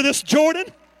walk over this Jordan?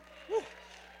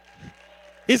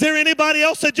 Is there anybody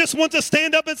else that just wants to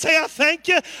stand up and say, I thank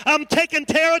you. I'm taking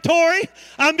territory.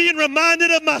 I'm being reminded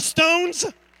of my stones.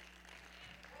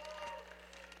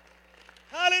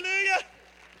 Hallelujah.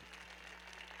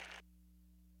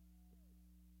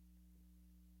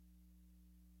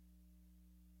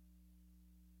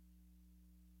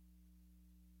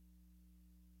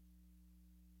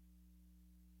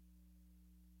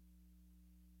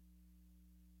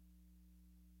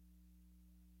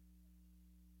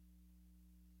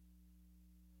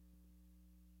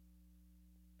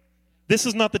 This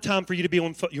is not the time for you to be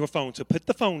on your phone, so put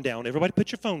the phone down. Everybody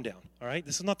put your phone down, all right?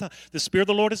 This is not the time. The Spirit of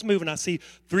the Lord is moving. I see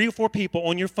 3 or 4 people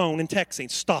on your phone and texting.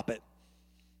 Stop it.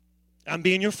 I'm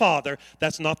being your father.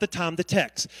 That's not the time to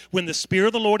text. When the Spirit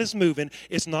of the Lord is moving,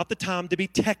 it's not the time to be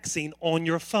texting on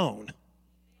your phone.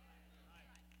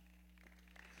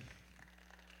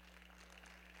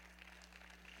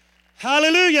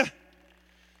 Hallelujah.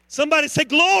 Somebody say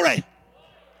glory.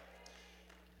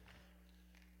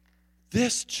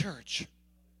 This church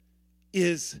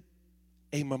is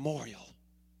a memorial.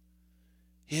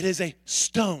 It is a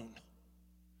stone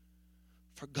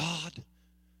for God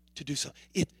to do so.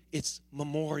 It's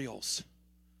memorials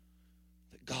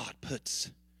that God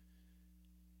puts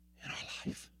in our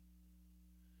life.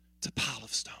 It's a pile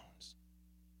of stones.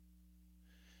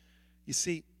 You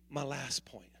see, my last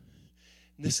point,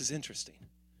 and this is interesting.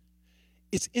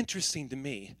 It's interesting to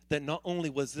me that not only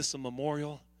was this a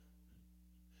memorial,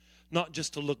 not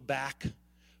just to look back,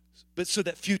 but so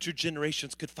that future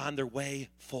generations could find their way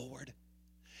forward.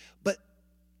 But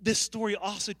this story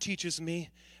also teaches me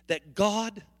that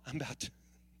God,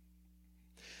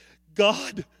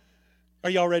 are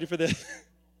y'all ready for this?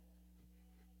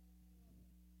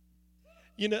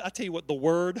 You know, I tell you what, the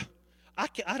Word,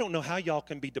 I don't know how y'all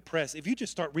can be depressed. If you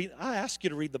just start reading, I ask you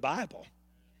to read the Bible.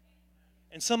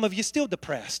 And some of you still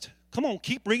depressed. Come on,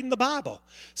 keep reading the Bible.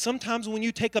 Sometimes when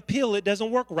you take a pill, it doesn't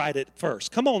work right at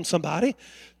first. Come on, somebody.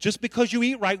 Just because you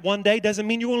eat right one day doesn't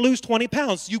mean you're going to lose 20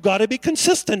 pounds. You got to be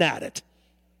consistent at it.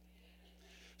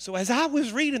 So as I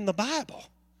was reading the Bible,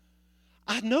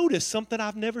 I noticed something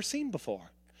I've never seen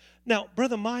before. Now,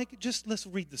 Brother Mike, just let's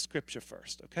read the scripture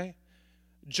first, okay?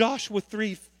 Joshua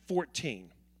 3:14.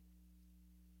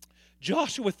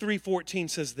 Joshua 3:14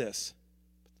 says this.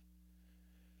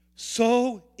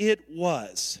 So it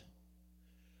was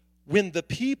when the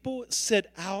people set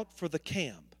out for the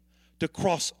camp to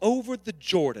cross over the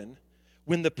Jordan,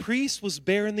 when the priest was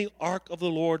bearing the ark of the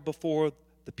Lord before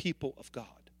the people of God.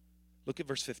 Look at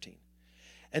verse 15.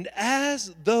 And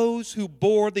as those who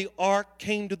bore the ark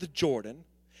came to the Jordan,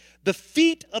 the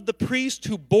feet of the priest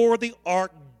who bore the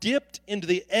ark dipped into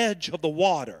the edge of the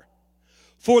water.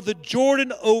 For the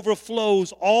Jordan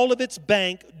overflows all of its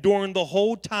bank during the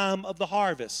whole time of the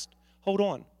harvest. Hold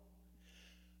on.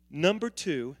 Number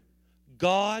 2,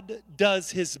 God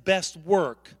does his best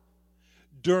work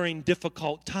during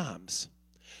difficult times.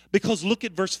 Because look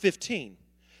at verse 15.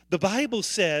 The Bible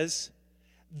says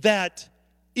that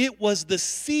it was the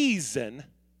season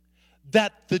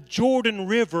that the Jordan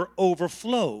River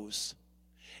overflows.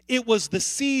 It was the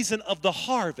season of the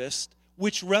harvest,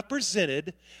 which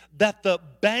represented that the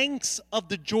banks of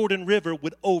the Jordan River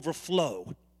would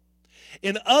overflow.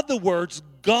 In other words,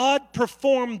 God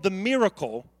performed the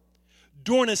miracle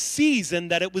during a season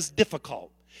that it was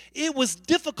difficult. It was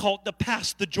difficult to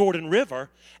pass the Jordan River.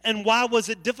 And why was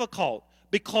it difficult?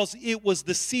 Because it was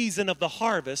the season of the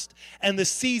harvest, and the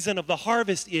season of the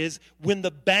harvest is when the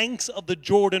banks of the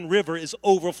Jordan River is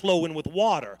overflowing with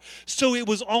water. So it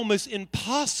was almost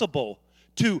impossible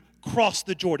to cross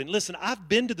the Jordan. Listen, I've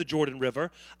been to the Jordan River.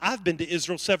 I've been to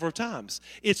Israel several times.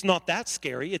 It's not that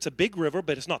scary. It's a big river,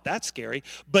 but it's not that scary.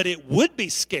 But it would be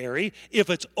scary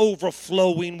if it's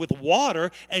overflowing with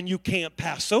water and you can't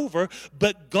pass over.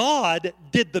 But God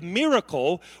did the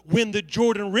miracle when the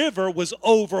Jordan River was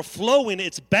overflowing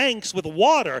its banks with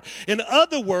water. In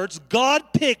other words, God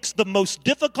picks the most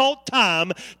difficult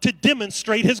time to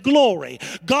demonstrate his glory.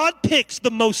 God picks the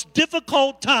most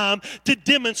difficult time to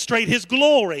demonstrate his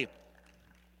glory.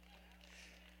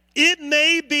 It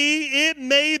may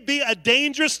be a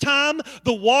dangerous time.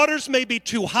 The waters may be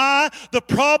too high. The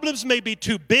problems may be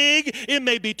too big. It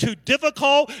may be too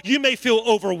difficult. You may feel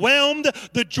overwhelmed.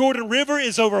 The Jordan River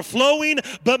is overflowing.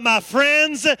 But my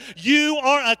friends, you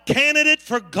are a candidate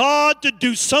for God to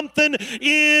do something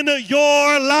in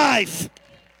your life.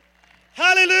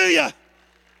 Hallelujah.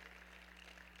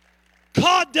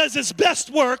 God does his best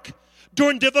work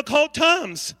during difficult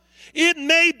times. It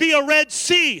may be a Red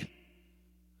Sea,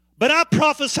 but I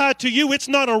prophesy to you, it's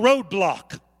not a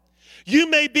roadblock. You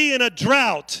may be in a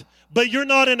drought, but you're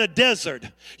not in a desert.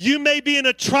 You may be in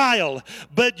a trial,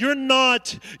 but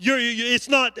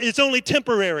it's only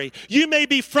temporary. You may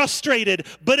be frustrated,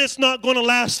 but it's not going to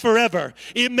last forever.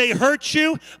 It may hurt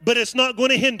you, but it's not going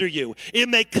to hinder you. It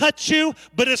may cut you,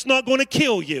 but it's not going to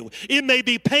kill you. It may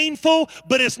be painful,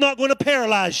 but it's not going to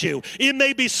paralyze you. It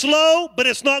may be slow, but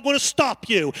it's not going to stop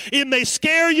you. It may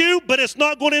scare you, but it's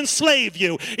not going to enslave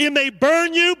you. It may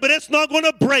burn you, but it's not going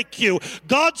to break you.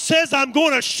 God says, I'm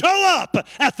going to show up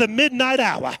at the midnight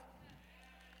hour.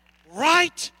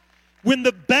 Right when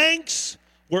the banks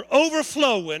were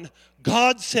overflowing,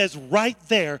 God says right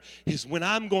there is when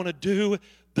I'm going to do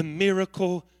the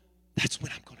miracle. That's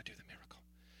when I'm going to do the miracle.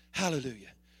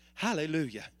 Hallelujah.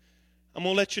 Hallelujah. I'm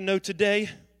going to let you know today,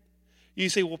 You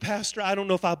say, well, Pastor, I don't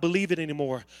know if I believe it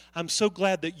anymore. I'm so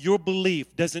glad that your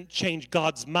belief doesn't change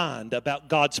God's mind about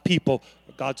God's people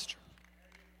or God's church.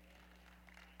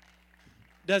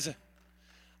 Doesn't.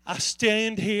 I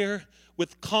stand here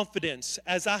with confidence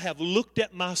as I have looked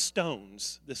at my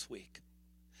stones this week.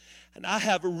 And I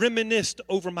have reminisced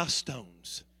over my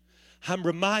stones. I'm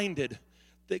reminded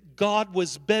that God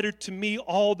was better to me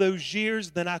all those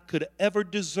years than I could ever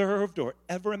deserved or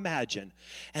ever imagine.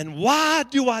 And why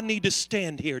do I need to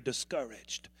stand here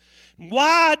discouraged?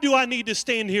 Why do I need to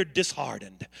stand here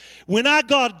disheartened when I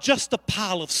got just a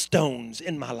pile of stones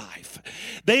in my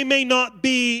life? They may not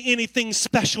be anything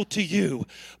special to you,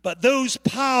 but those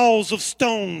piles of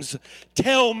stones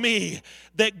tell me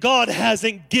that God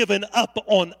hasn't given up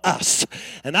on us.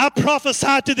 And I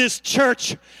prophesy to this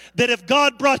church that if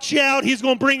God brought you out, He's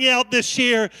going to bring you out this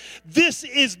year. This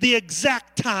is the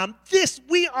exact time.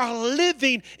 We are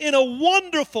living in a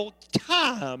wonderful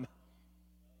time.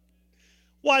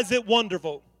 Why is it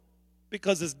wonderful?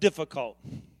 Because it's difficult.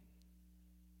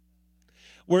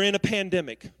 We're in a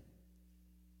pandemic.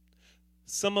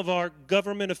 Some of our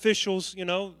government officials,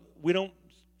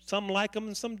 some like them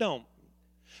and some don't.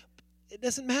 It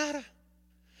doesn't matter.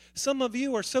 Some of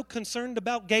you are so concerned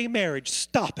about gay marriage.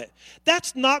 Stop it.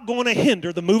 That's not going to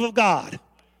hinder the move of God.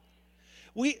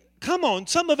 Come on,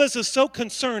 some of us are so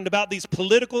concerned about these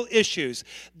political issues.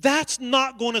 That's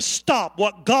not going to stop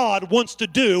what God wants to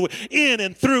do in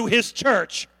and through His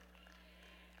church.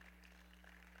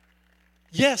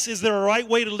 Yes, is there a right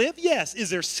way to live? Yes.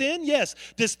 Is there sin? Yes.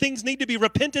 Does things need to be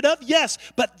repented of? Yes.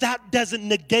 But that doesn't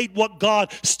negate what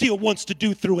God still wants to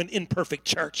do through an imperfect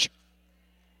church.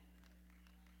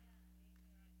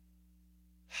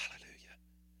 Hallelujah.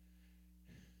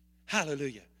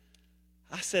 Hallelujah.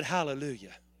 I said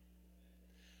hallelujah.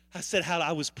 I said how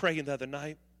I was praying the other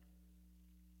night.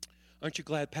 Aren't you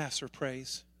glad Pastor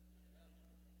prays?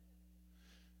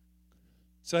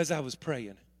 So as I was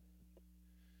praying,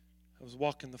 I was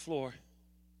walking the floor.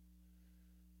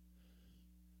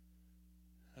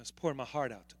 I was pouring my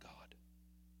heart out to God.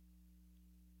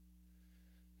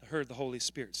 I heard the Holy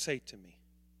Spirit say to me,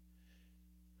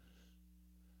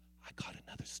 I got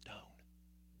another stone.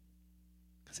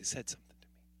 Because He said something to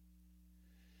me.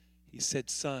 He said,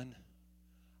 son,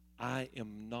 I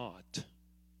am not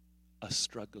a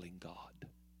struggling God.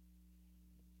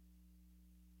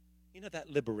 That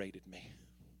liberated me.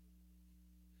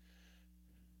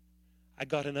 I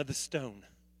got another stone.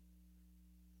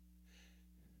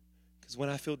 Because when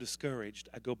I feel discouraged,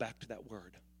 I go back to that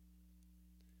word.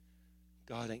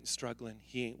 God ain't struggling,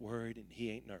 He ain't worried, and He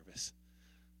ain't nervous.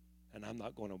 And I'm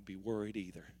not going to be worried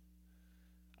either.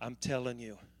 I'm telling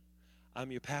you,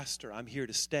 I'm your pastor. I'm here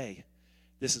to stay.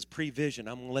 This is Prevision.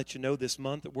 I'm going to let you know this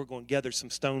month that we're going to gather some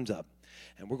stones up.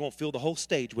 And we're going to fill the whole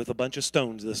stage with a bunch of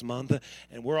stones this month.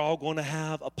 And we're all going to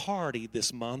have a party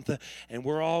this month. And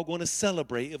we're all going to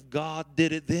celebrate. If God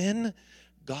did it then,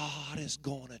 God is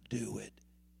going to do it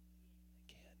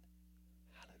again.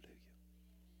 Hallelujah.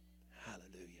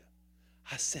 Hallelujah.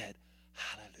 I said,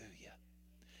 hallelujah.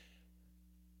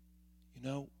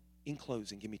 In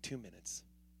closing, give me 2 minutes.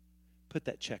 Put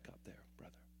that check up there,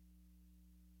 brother.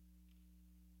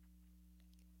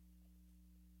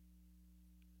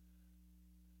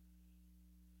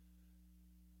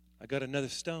 I got another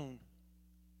stone.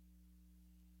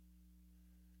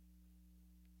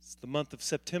 It's the month of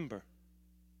September.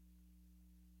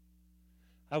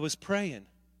 I was praying.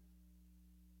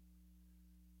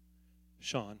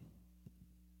 Sean,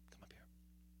 come up here.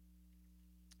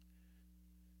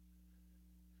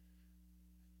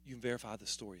 You can verify the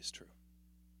story is true.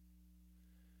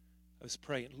 I was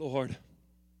praying, Lord,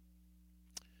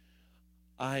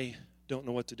 I don't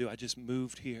know what to do. I just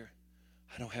moved here.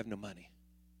 I don't have no money.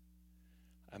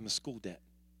 I'm a school debt.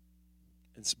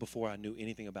 And it's before I knew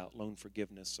anything about loan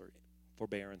forgiveness or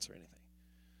forbearance or anything.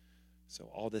 So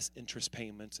all this interest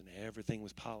payments and everything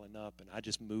was piling up. And I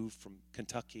just moved from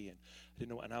Kentucky and I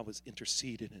didn't know. And I was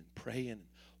interceding and praying and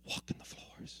walking the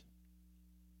floors.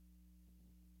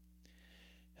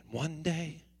 And one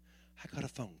day I got a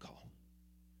phone call.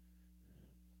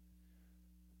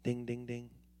 Ding, ding,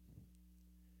 ding.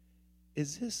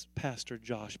 Is this Pastor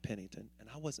Josh Pennington? And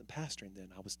I wasn't pastoring then.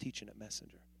 I was teaching at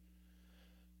Messenger.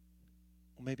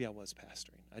 Well, maybe I was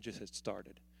pastoring. I just had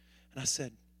started. And I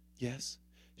said, yes.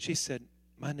 She said,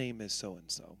 my name is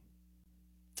so-and-so.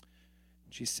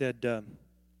 She said,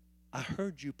 I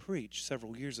heard you preach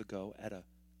several years ago at a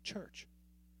church.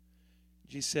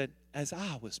 She said, as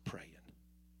I was praying,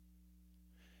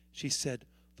 she said,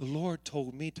 the Lord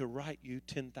told me to write you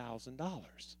 $10,000.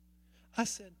 I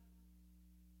said,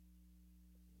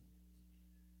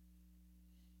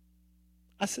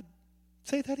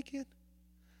 Say that again.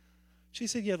 She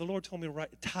said, yeah, the Lord told me to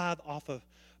tithe off of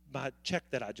my check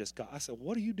that I just got. I said,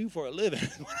 what do you do for a living?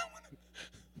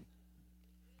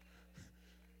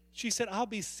 She said, I'll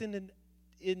be sending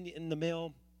in the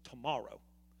mail tomorrow.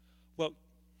 Well,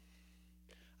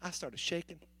 I started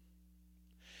shaking,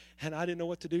 and I didn't know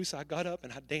what to do, so I got up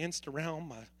and I danced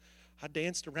around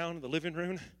in the living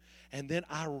room, and then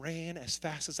I ran as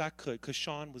fast as I could because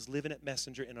Sean was living at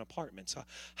Messenger in an apartment. So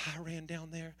I ran down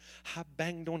there, I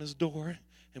banged on his door,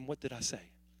 and what did I say?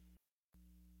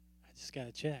 I just got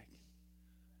a check.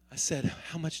 I said,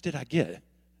 how much did I get?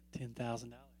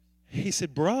 $10,000. He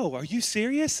said, bro, are you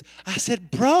serious? I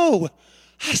said, bro,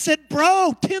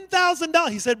 $10,000.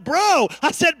 He said, bro.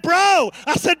 I said, bro.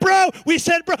 We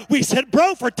said,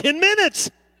 bro for 10 minutes.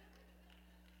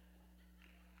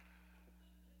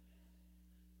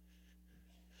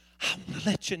 I want to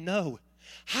let you know,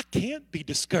 I can't be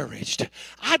discouraged.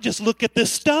 I just look at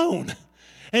this stone,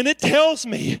 and it tells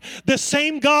me the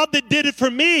same God that did it for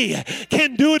me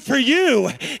can do it for you.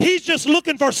 He's just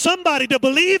looking for somebody to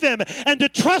believe him and to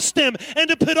trust him and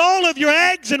to put all of your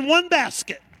eggs in one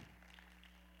basket.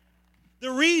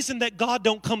 The reason that God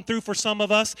don't come through for some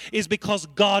of us is because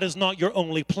God is not your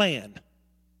only plan.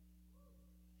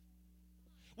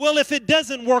 Well, if it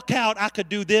doesn't work out, I could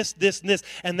do this, this, and this.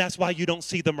 And that's why you don't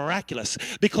see the miraculous.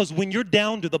 Because when you're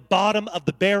down to the bottom of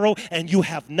the barrel and you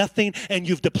have nothing and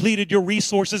you've depleted your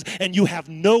resources and you have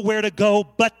nowhere to go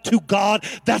but to God,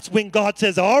 that's when God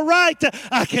says, all right,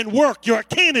 I can work. You're a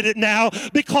candidate now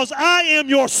because I am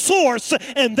your source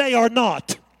and they are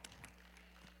not.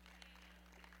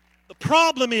 The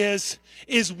problem is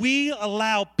we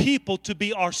allow people to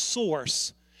be our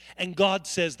source. And God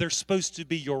says they're supposed to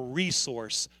be your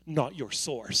resource, not your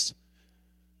source.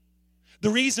 The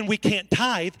reason we can't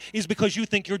tithe is because you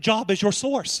think your job is your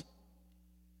source.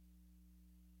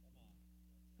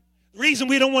 The reason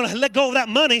we don't want to let go of that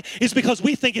money is because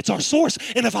we think it's our source.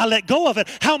 And if I let go of it,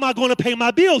 how am I going to pay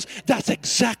my bills? That's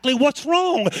exactly what's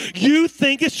wrong. You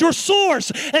think it's your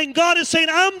source. And God is saying,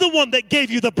 I'm the one that gave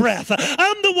you the breath.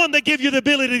 I'm the one that gave you the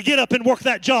ability to get up and work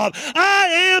that job. I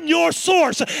am your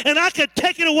source, and I could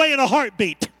take it away in a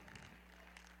heartbeat.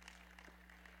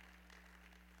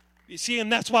 You see,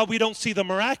 and that's why we don't see the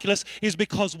miraculous, is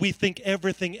because we think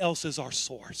everything else is our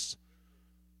source.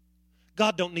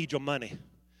 God don't need your money.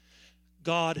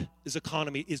 God's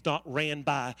economy is not ran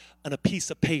by on a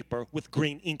piece of paper with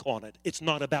green ink on it. It's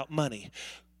not about money.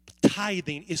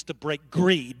 Tithing is to break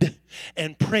greed,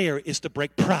 and prayer is to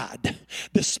break pride.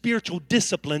 The spiritual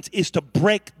disciplines is to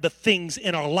break the things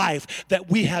in our life that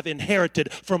we have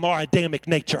inherited from our Adamic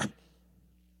nature.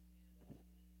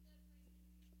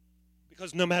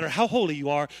 Because no matter how holy you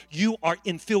are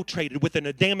infiltrated with an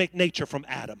Adamic nature from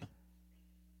Adam.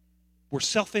 We're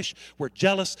selfish, we're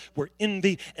jealous, we're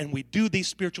envy, and we do these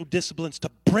spiritual disciplines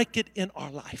to break it in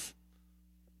our life.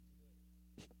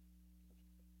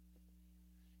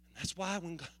 That's why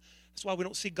we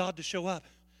don't see God to show up,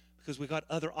 because we got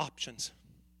other options.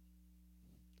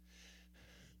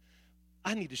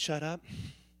 I need to shut up.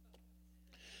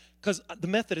 Because the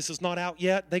Methodist is not out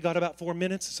yet. They got about 4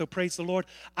 minutes, so praise the Lord.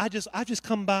 I just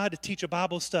come by to teach a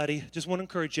Bible study. Just want to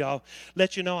encourage y'all.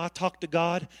 Let you know I talked to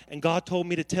God, and God told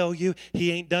me to tell you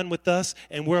he ain't done with us,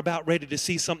 and we're about ready to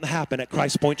see something happen at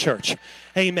Christ Point Church.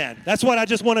 Amen. That's what I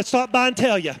just want to stop by and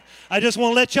tell you. I just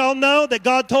want to let y'all know that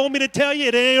God told me to tell you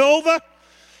it ain't over.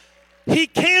 He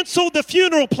canceled the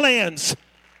funeral plans.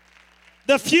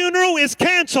 The funeral is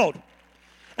canceled.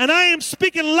 And I am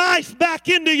speaking life back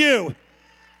into you.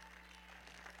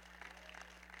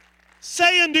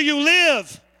 Saying, do you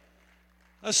live?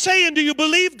 Saying, do you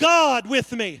believe God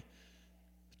with me?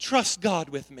 Trust God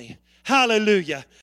with me. Hallelujah.